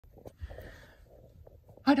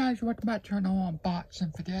Hi guys, welcome back to another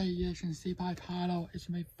unboxing. For today, you can see by title, it's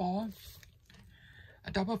me for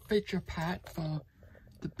a double feature pack for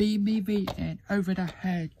the B movie and Over the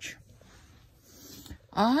Hedge.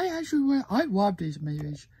 I love these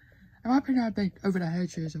movies. In my opinion, I think Over the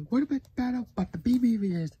Hedge is a little bit better, but the B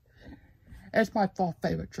movie it's my fourth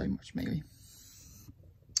favorite DreamWorks movie.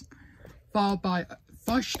 Followed by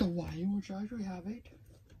Flushed Away, which I actually have it.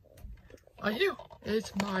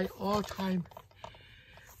 It's my all-time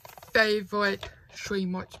favorite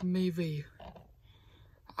DreamWorks movie.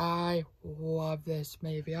 I love this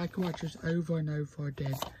movie. I can watch this over and over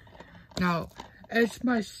again. Now, it's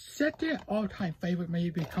my second all-time favorite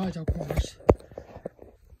movie because, of course,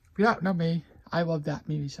 if you don't know me, I love that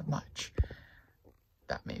movie so much.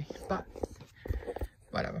 That movie, but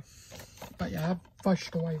whatever. But yeah, I have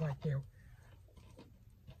Flushed Away right here.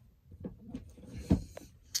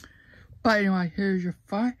 But anyway, here's your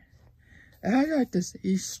front. It has like this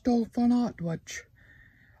Easter fun art, which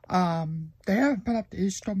they haven't put up the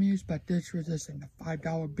Easter music, but this was just in the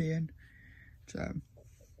 $5 bin. So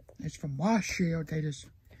it's from last year. They just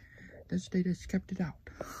kept it out.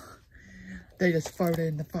 They just threw it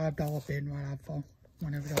in the $5 bin right after,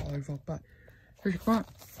 whenever they're over. But here's your front,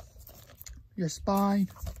 your spine,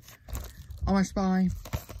 on my spine,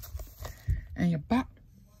 and your back.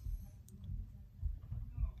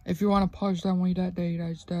 If you want to pause down with that, there you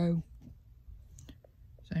guys go.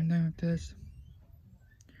 Same thing with this.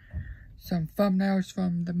 Some thumbnails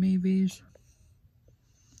from the movies.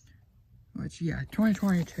 Which, yeah,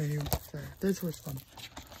 2022. So, this was from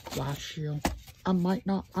last year. I'm probably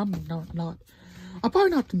not going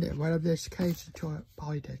to get rid of this case until it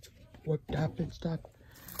probably gets whipped up and stuff.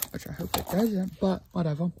 Which I hope it doesn't, but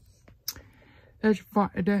whatever. Here's your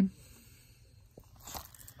front again.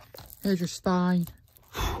 Here's your spine.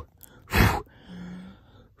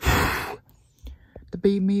 The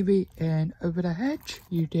B movie and Over the Hedge,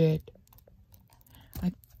 you did.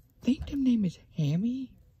 I think the name is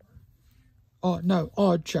Hammy. Oh no,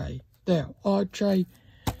 RJ. There, RJ.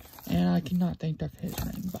 And I cannot think of his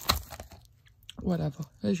name, but whatever.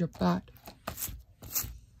 Here's your back.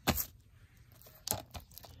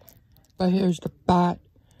 But here's the back.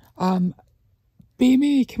 B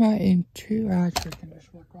movie came out in actually, I can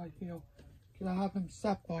just look right here. Because I have them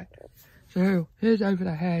separate. So, here's Over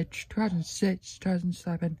the Hedge, 2006,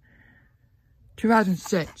 2007,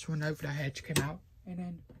 2006 when Over the Hedge came out. And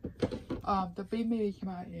then, the B movie came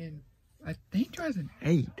out in, I think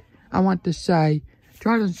 2008. I want to say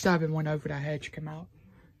 2007 when Over the Hedge came out.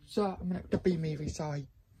 So, I mean, the B movie, sorry.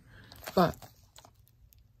 But,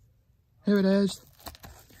 here it is.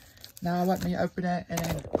 Now let me open it and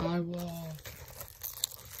then I will,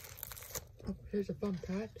 oh, here's a fun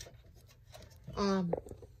pack.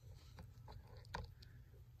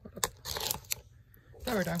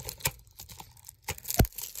 There we go.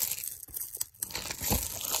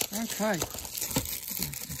 Okay.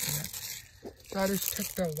 So I just took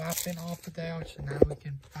the wrapping off of there, so now we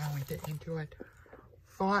can finally get into it.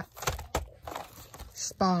 Front,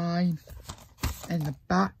 spine, and the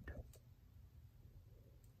back.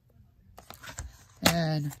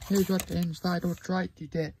 And here's what the inside looks like. You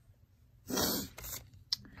did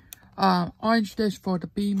orange disc for the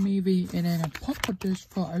B movie, and then a purple disc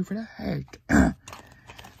for Over the Hedge.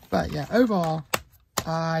 But yeah, overall,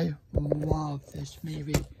 I love this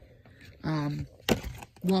movie.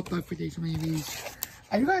 Love both of these movies.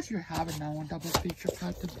 I do actually have another double feature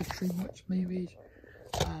pack of the DreamWorks movies.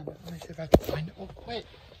 Let me see if I can find it. Oh, wait,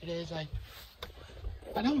 it is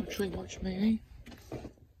another DreamWorks movie.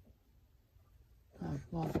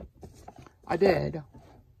 Well, I did.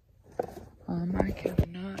 I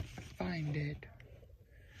cannot find it.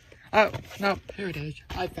 Oh, no, here it is.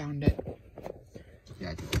 I found it. Yeah,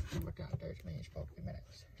 I did look out those movies for a few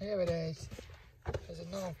minutes. Here it is. There's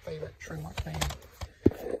another favorite DreamWorks movie.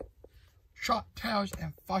 Short Tales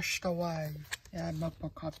and Flushed Away. Yeah, I have multiple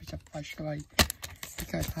copies of Flushed Away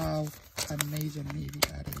because how amazing a movie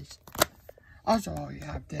that is. Also, I already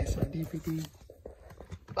have this on DVD.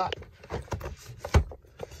 But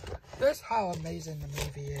this is how amazing the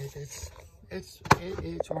movie is. It's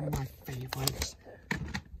one of my favorites.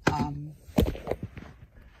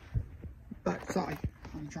 But sorry,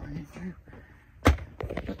 I'm trying to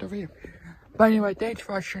put the video. But anyway, thanks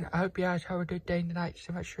for watching. I hope you guys have a good day tonight.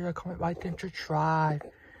 So make sure to comment, like, and subscribe.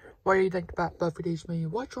 What do you think about both of these movies?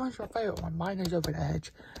 Which one's your favorite one? Mine is Over the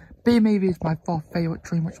Hedge. B movie is my fourth favorite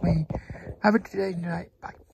DreamWorks movie. Have a good day tonight. Bye.